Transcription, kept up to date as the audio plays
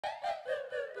Hey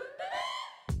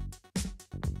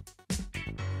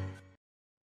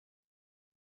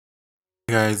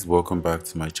guys, welcome back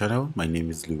to my channel. My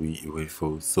name is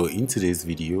Louisihuefo. So in today's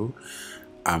video,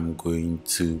 I'm going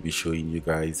to be showing you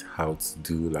guys how to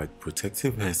do like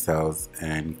protective hairstyles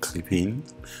and clipping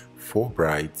for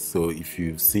brides. So if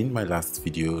you've seen my last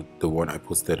video, the one I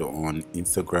posted on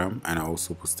Instagram, and I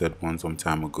also posted one some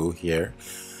time ago here,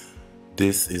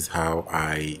 this is how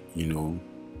I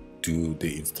do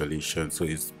the installation. So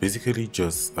it's basically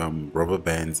just rubber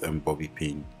bands and bobby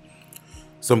pin.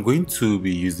 So I'm going to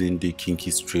be using the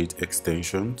kinky straight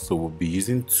extension. So we'll be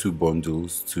using 2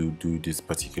 bundles to do this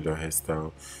particular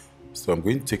hairstyle. So I'm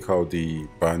going to take out the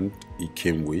band it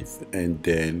came with and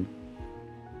then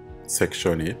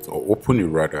section it, or open it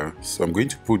rather. So I'm going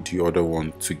to put the other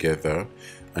one together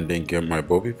and then get my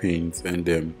bobby pins and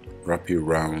then wrap it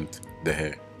around the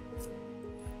hair.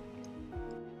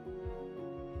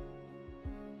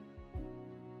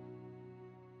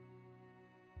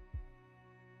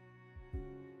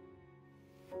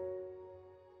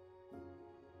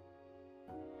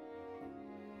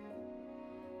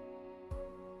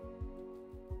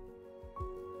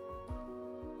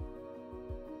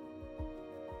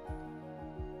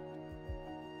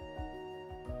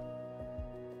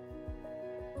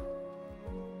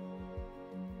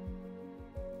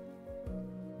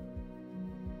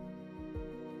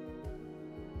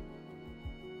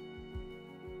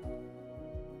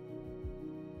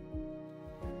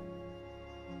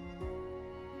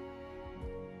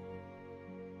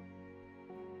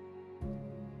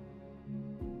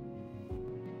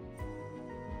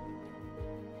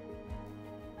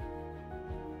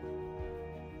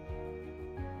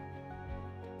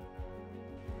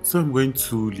 So I'm going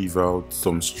to leave out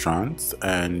some strands,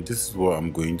 and this is what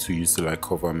I'm going to use to like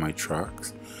cover my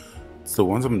tracks. So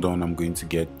once I'm done, I'm going to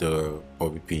get the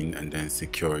bobby pin and then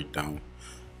secure it down.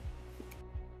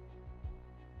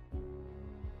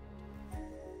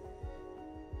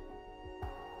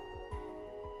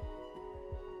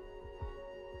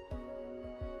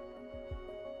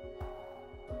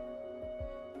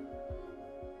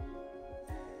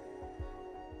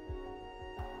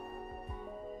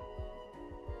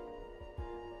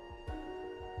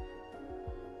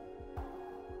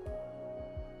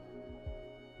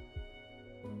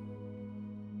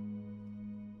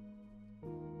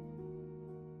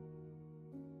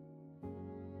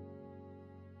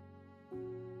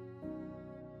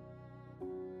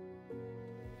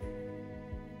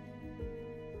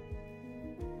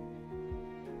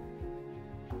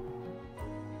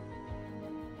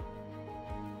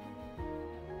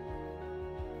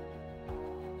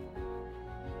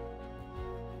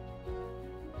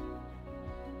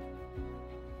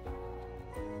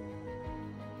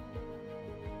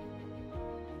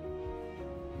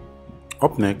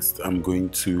 Up next, I'm going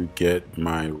to get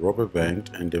my rubber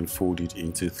band and then fold it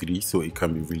into 3 so it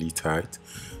can be really tight.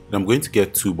 And I'm going to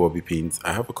get 2 bobby pins.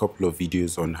 I have a couple of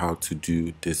videos on how to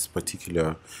do this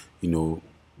particular,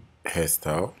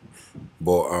 hairstyle,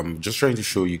 but I'm just trying to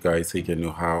show you guys so you can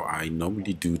know how I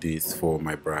normally do this for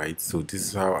my brides. So this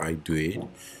is how I do it.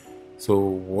 So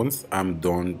once I'm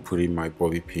done putting my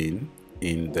bobby pin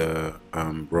in the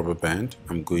rubber band,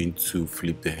 I'm going to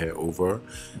flip the hair over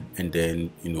and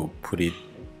then put it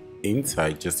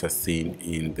inside just as seen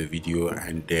in the video,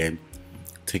 and then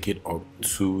take it up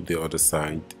to the other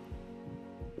side.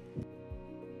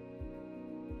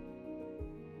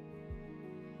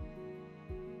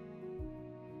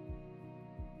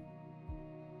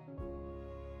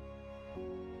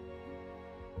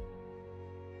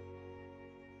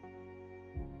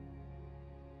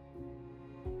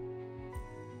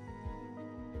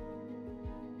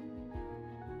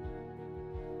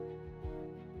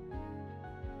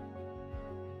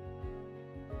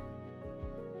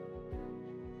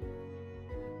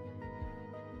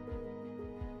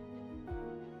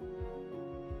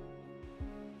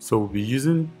 So we'll be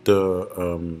using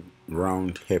the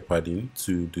round hair padding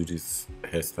to do this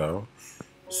hairstyle.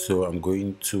 So I'm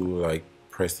going to like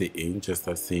press it in just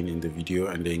as seen in the video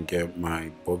and then get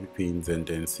my bobby pins and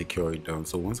then secure it down.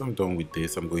 So once I'm done with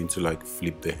this, I'm going to like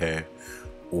flip the hair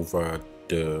over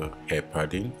the hair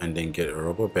padding and then get a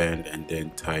rubber band and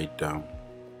then tie it down.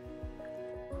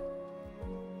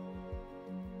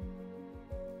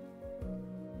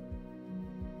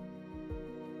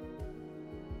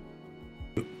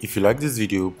 If you like this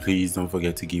video, please don't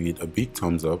forget to give it a big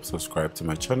thumbs up, subscribe to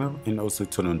my channel, and also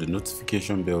turn on the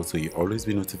notification bell so you always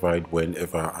be notified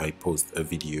whenever I post a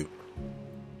video.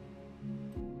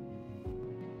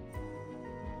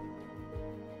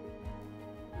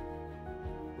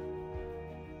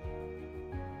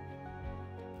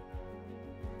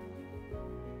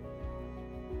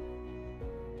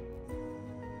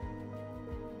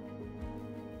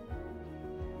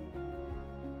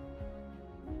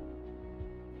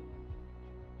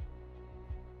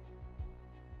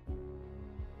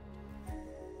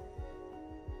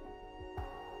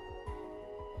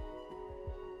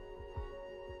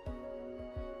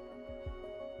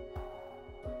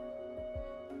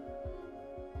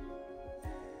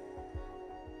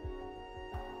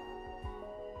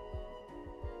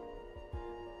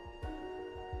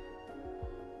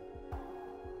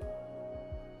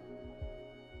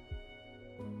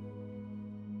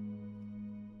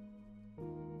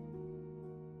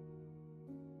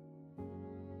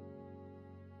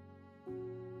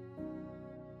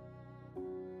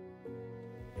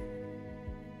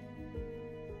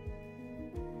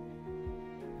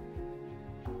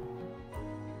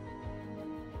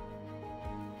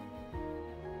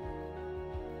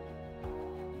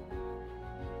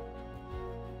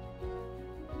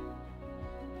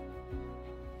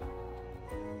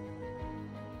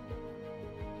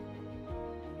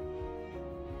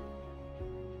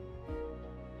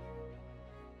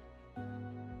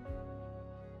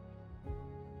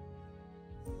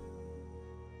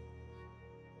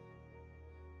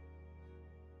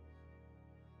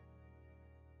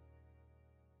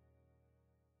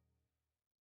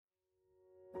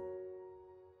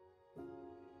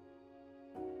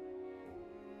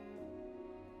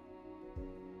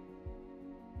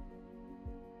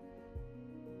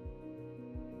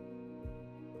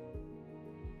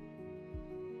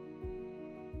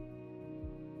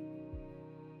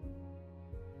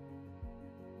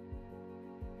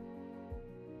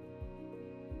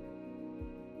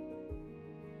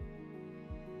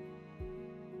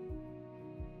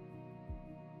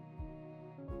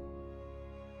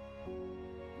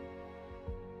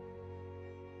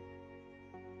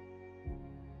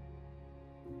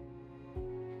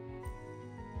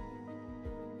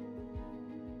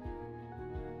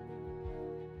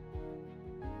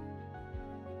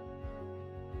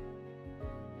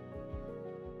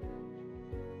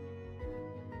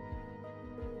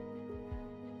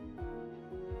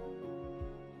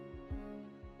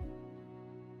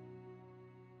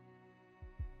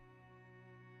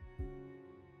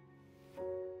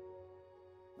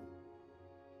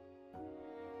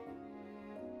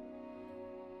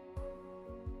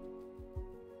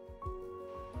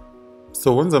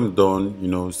 So once I'm done, you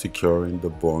know, securing the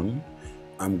bun,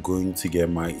 I'm going to get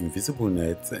my invisible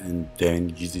net and then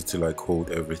use it to like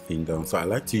hold everything down. So I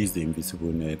like to use the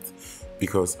invisible net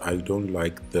because I don't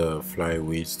like the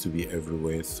flyaways to be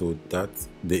everywhere. So that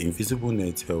the invisible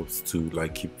net helps to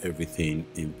like keep everything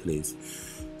in place.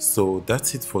 So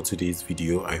that's it for today's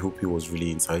video. I hope it was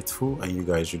really insightful and you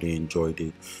guys really enjoyed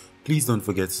it. Please don't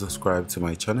forget to subscribe to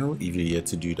my channel if you're yet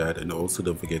to do that, and also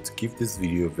don't forget to give this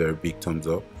video a very big thumbs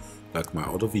up. Like my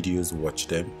other videos, watch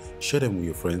them, share them with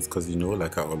your friends, because you know,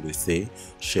 like I always say,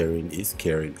 sharing is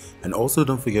caring. And also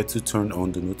don't forget to turn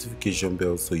on the notification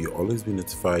bell so you always be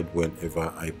notified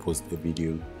whenever I post a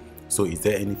video. So is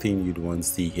there anything you'd want to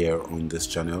see here on this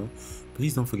channel?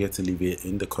 Please don't forget to leave it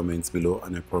in the comments below,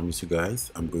 and I promise you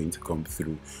guys I'm going to come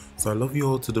through. So I love you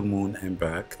all to the moon and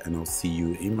back, and I'll see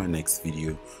you in my next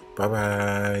video. Bye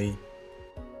bye.